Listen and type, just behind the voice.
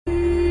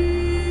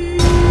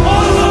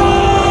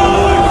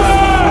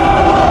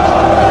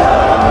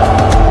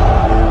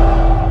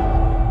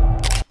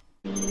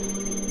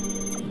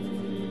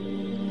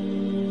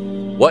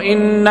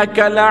وَإِنَّكَ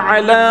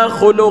لَعَلَى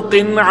خُلُقٍ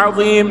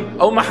عَظِيمٍ.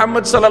 O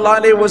Muhammad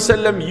sallallahu alayhi wa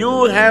sallam,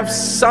 you have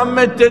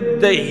summited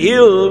the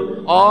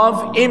hill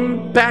of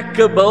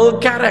impeccable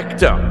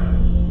character.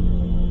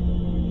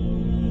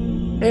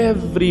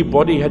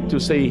 Everybody had to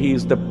say he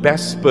is the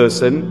best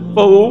person,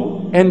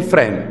 foe and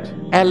friend,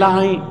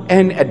 ally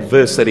and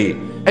adversary.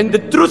 And the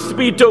truth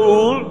be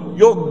told,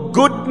 your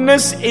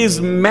goodness is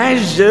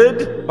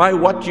measured by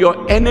what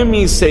your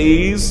enemy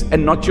says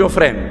and not your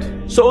friend.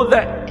 So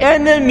the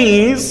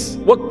enemies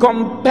were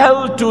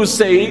compelled to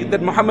say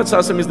that Muhammad sallallahu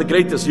alaihi wasallam is the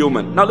greatest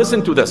human. Now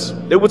listen to this.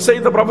 They would say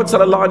the Prophet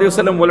sallallahu alaihi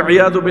wasallam,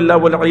 wal-'iyadhu billah,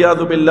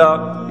 wal-'iyadhu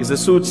billah, is a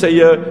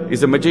soothsayer,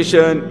 is a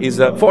magician, is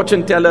a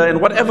fortune teller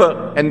and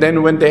whatever. And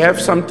then when they have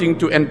something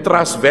to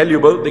entrust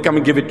valuable, they come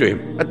and give it to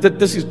him.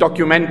 This is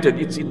documented.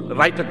 It's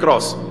right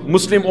across.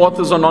 Muslim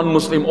authors or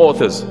non-Muslim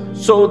authors.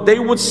 So they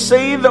would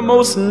say the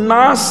most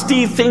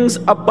nasty things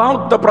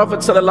about the Prophet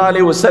sallallahu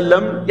alaihi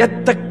wasallam,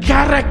 yet the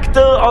character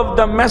of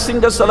the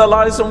Messenger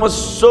sallallahu alaihi wasallam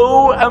was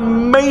so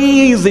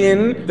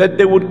amazing that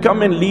they would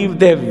come and leave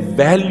their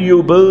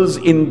valuables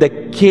in the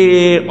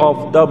care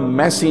of the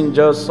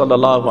Messenger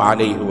sallallahu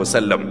alaihi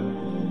wasallam.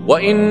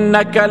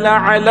 وَإِنَّكَ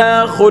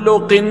لَعَلَى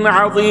خُلُقٍ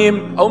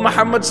عَظِيمٍ. O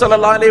Muhammad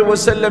sallallahu alayhi wa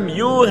sallam,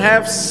 you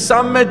have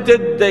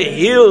summited the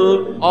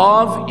hill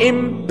of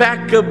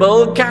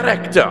impeccable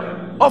character.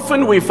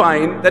 Often we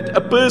find that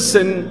a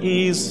person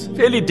is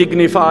fairly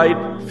dignified,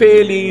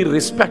 fairly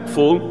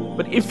respectful,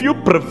 but if you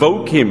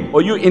provoke him,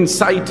 or you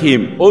incite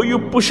him, or you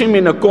push him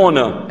in a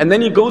corner, and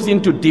then he goes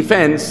into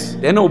defense,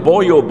 then oh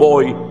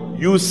boy,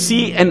 you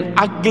see an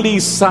ugly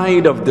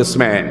side of this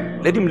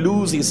man. Let him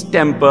lose his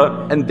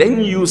temper, and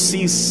then you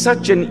see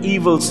such an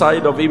evil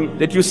side of him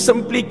that you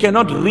simply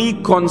cannot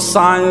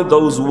reconcile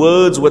those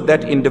words with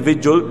that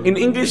individual. In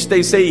English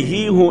they say,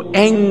 he who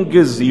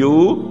angers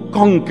you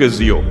conquers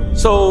you.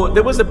 So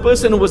there was a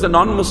person who was a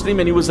non-Muslim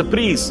and he was a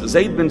priest,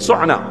 Zayd bin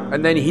Su'na,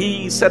 and then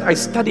he said, I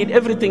studied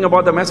everything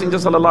about the Messenger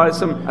sallallahu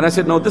alaihi wasallam, and I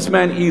said, no, this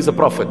man is a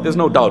prophet, there's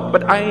no doubt,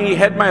 but I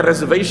had my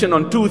reservation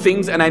on two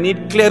things and I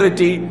need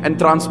clarity and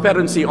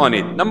transparency on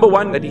it. Number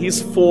one, that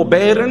his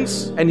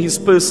forbearance and his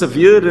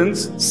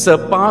perseverance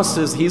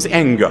surpasses his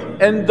anger,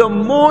 and the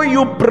more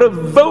you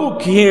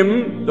provoke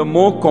him, the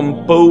more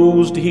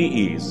composed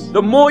he is.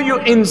 The more you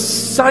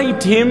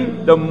incite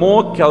him, the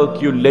more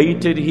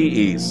calculated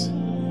he is.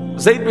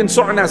 Zayd bin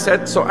Su'na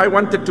said, so I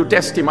wanted to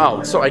test him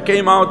out. So I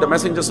came out, the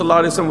Messenger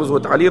sallallahu alaihi wasallam was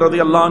with Ali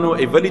radiallahu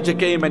anhu. A villager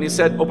came and he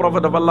said, O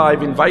Prophet of Allah,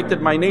 I've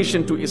invited my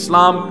nation to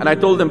Islam, and I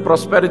told them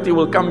prosperity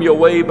will come your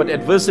way, but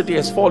adversity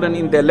has fallen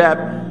in their lap.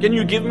 Can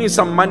you give me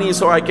some money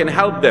so I can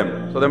help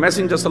them? So the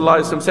Messenger sallallahu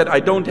alaihi wasallam said, I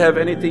don't have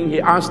anything.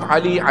 He asked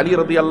Ali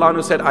radiallahu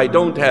anhu said, I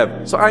don't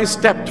have. So I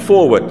stepped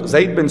forward,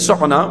 Zayd bin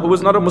Su'na, who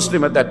was not a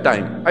Muslim at that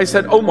time. I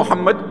said, O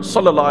Muhammad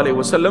sallallahu alaihi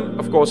wasallam,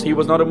 of course he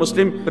was not a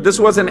Muslim, but this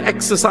was an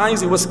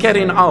exercise he was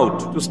carrying out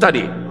to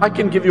study. I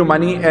can give you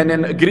money, and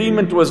an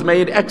agreement was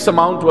made, X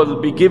amount will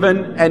be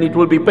given and it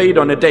will be paid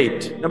on a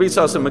date. Nabi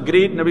Sallallahu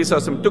agreed. Nabi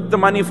Sallallahu took the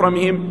money from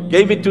him,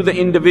 gave it to the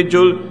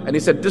individual, and he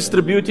said,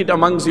 distribute it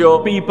amongst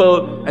your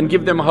people and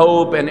give them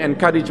hope and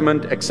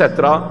encouragement,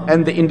 etc.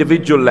 And the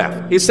individual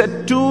left. He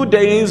said 2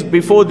 days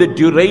before the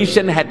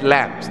duration had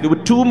lapsed, there were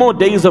 2 more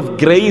days of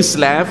grace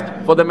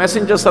left for the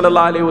Messenger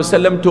sallallahu alaihi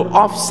wasallam to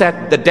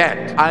offset the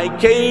debt. I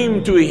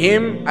came to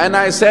him and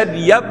I said,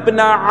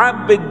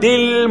 Yabna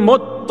Abdil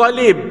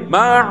Muttalib,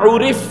 ma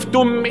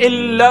uriftum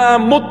illa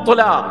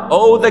mutla.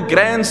 Oh, the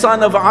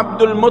grandson of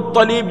Abdul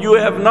Muttalib, you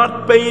have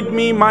not paid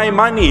me my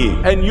money,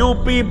 and you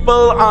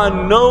people are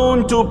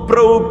known to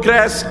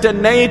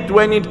procrastinate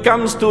when it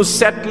comes to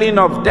settling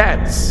of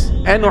debts.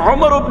 And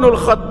Umar ibn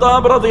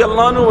al-Khattab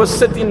radiyallahu anhu was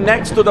sitting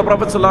next to the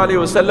Prophet sallallahu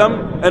alaihi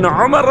wasallam, and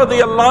Umar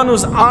radiyallahu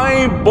anhu's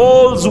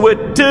eyeballs were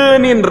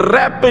turning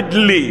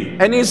rapidly,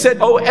 and he said,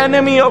 oh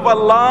enemy of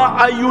Allah,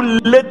 are you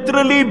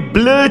literally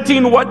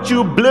blurting what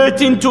you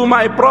blurt into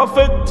my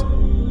Prophet?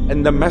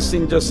 And the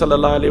Messenger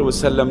sallallahu alaihi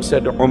wasallam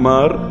said,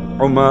 Umar,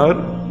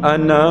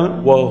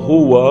 Ana wa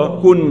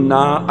huwa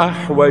kunna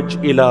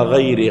ahwaj ila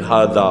ghayri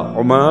hadha.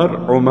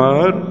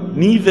 Umar,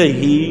 neither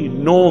he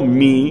nor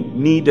me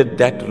needed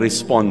that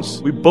response.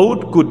 We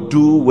both could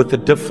do with a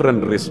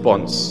different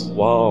response.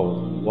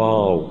 Wow.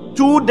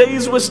 2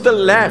 days were still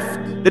left.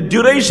 The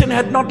duration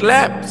had not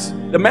lapsed.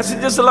 The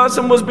Messenger sallallahu alaihi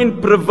wasallam was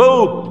being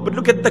provoked. But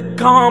look at the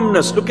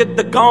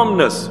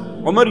calmness.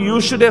 Umar, you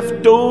should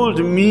have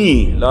told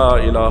me, La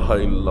ilaha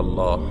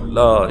illallah,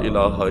 La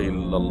ilaha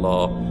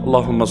illallah,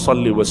 Allahumma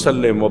salli wa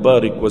sallim wa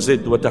barik wa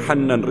zid wa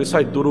tahannan,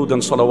 recite durood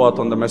and salawat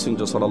on the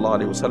Messenger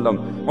sallallahu alaihi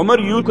wasallam. Umar,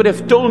 you could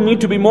have told me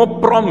to be more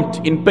prompt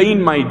in paying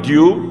my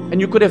due,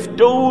 and you could have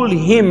told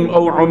him,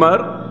 O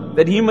Umar,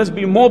 that he must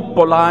be more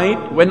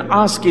polite when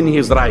asking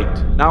his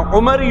right. Now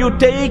Umar, you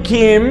take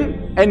him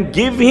and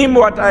give him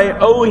what I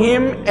owe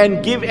him,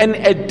 and give an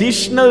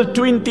additional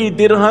 20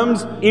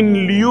 dirhams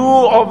in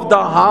lieu of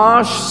the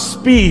harsh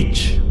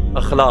speech.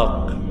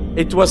 Akhlaq.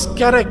 It was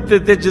character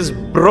that just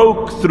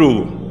broke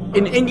through.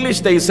 In English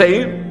they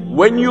say,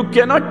 when you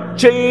cannot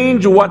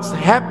change what's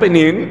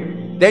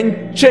happening,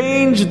 then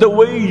change the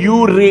way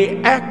you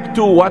react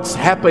to what's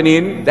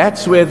happening.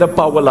 That's where the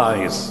power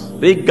lies.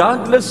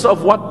 Regardless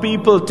of what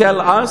people tell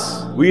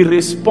us, we're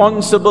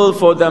responsible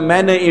for the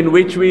manner in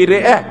which we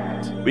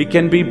react. We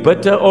can be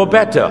bitter or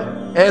better.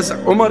 As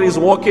Umar is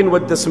walking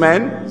with this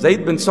man,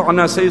 Zayd bin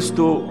Sa'na says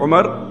to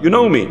Umar, you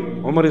know me?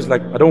 Umar is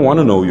like, I don't want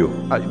to know you.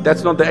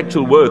 That's not the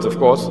actual words, of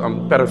course.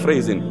 I'm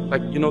paraphrasing.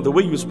 Like, you know, the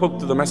way you spoke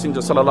to the Messenger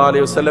sallallahu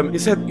alaihi wasallam. He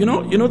said, you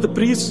know the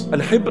priest,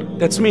 Al-Hibr,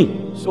 that's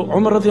me. So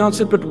Umar radiallahu anhu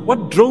said, but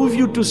what drove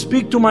you to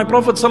speak to my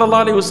Prophet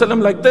sallallahu alaihi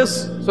wasallam like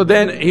this? So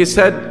then he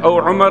said,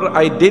 oh Umar,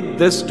 I did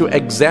this to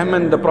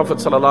examine the Prophet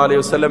sallallahu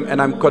alaihi wasallam, and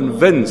I'm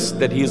convinced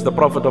that he is the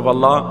Prophet of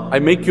Allah. I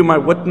make you my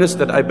witness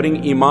that I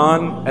bring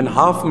Iman, and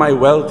half my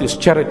wealth is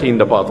charity in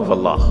the path of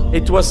Allah.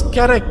 It was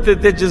character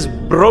that just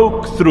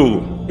broke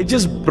through. It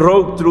just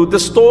broke through. The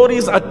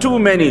stories are too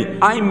many.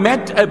 I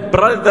met a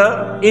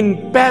brother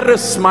in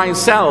Paris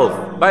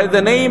myself by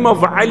the name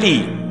of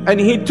Ali, and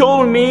he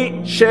told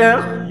me,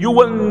 Sheikh, you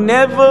will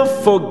never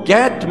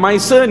forget my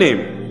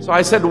surname. So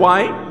I said,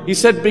 why? He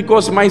said,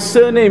 because my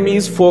surname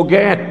is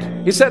forget.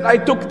 He said, I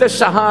took the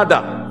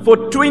Shahada. For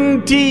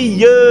 20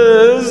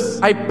 years,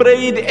 I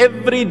prayed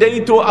every day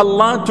to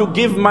Allah to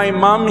give my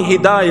mom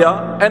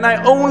hidayah, and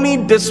I only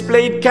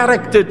displayed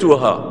character to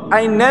her.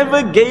 I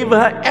never gave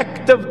her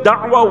active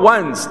da'wah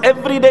once.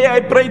 Every day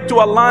I prayed to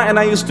Allah and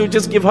I used to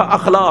just give her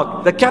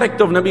akhlaq, the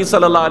character of Nabi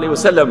sallallahu alaihi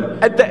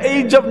wasallam. At the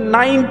age of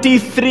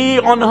 93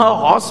 on her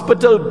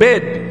hospital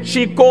bed,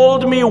 she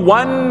called me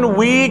 1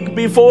 week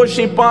before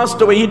she passed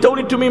away. He told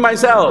it to me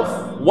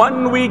myself.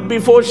 1 week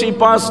before she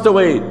passed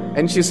away,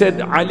 and she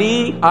said,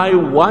 Ali, I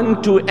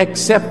want to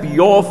accept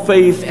your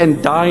faith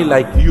and die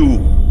like you.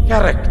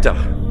 Character.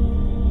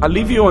 I'll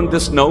leave you on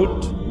this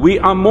note. We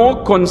are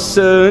more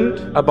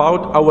concerned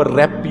about our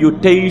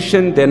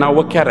reputation than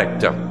our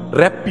character.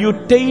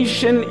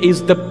 Reputation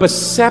is the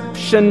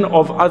perception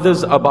of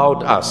others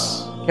about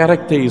us.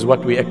 Character is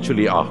what we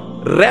actually are.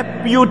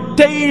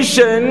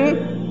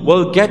 Reputation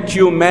will get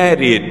you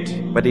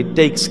married, but it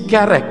takes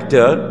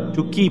character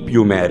to keep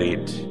you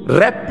married.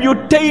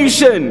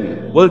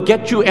 Reputation will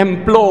get you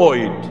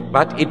employed,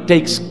 but it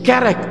takes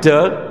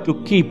character to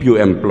keep you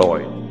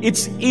employed.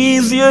 It's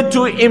easier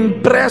to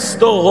impress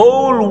the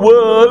whole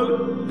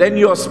world than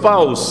your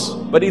spouse,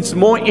 but it's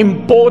more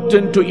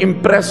important to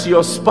impress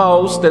your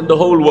spouse than the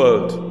whole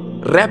world.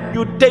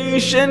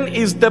 Reputation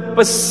is the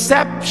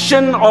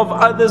perception of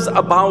others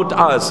about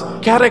us.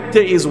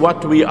 Character is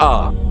what we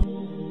are.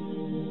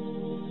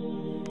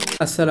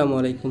 Assalamu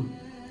alaikum.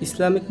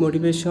 Islamic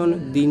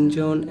Motivation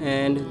Dinjon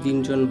and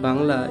Dinjon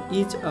Bangla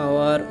is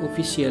our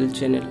official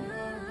channel.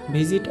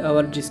 Visit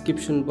our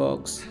description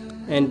box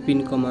and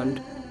pin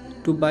command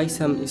to buy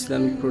some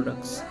Islamic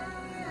products.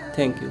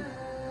 Thank you.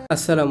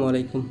 Assalamu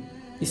alaikum.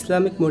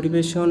 Islamic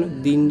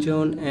Motivation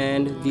Dinjon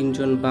and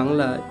Dinjon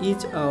Bangla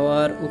is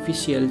our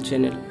official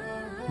channel.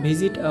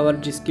 Visit our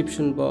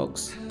description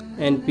box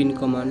and pin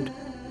command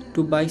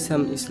to buy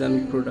some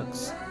Islamic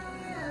products.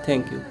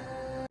 Thank you.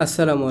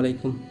 Assalamu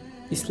alaikum.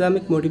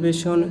 Islamic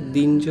Motivation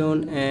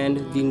Dinjon and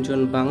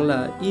Dinjon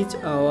Bangla is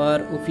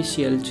our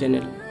official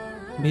channel.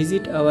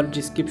 Visit our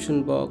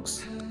description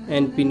box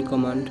and pin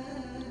command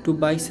to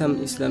buy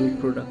some Islamic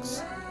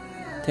products.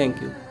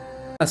 Thank you.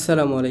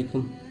 Assalamu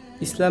alaikum.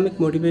 Islamic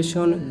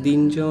Motivation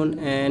Dinjon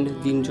and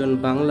Dinjon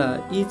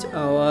Bangla is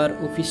our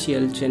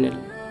official channel.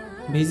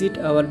 Visit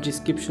our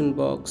description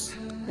box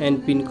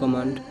and pin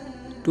command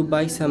to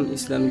buy some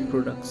Islamic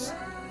products.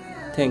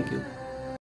 Thank you.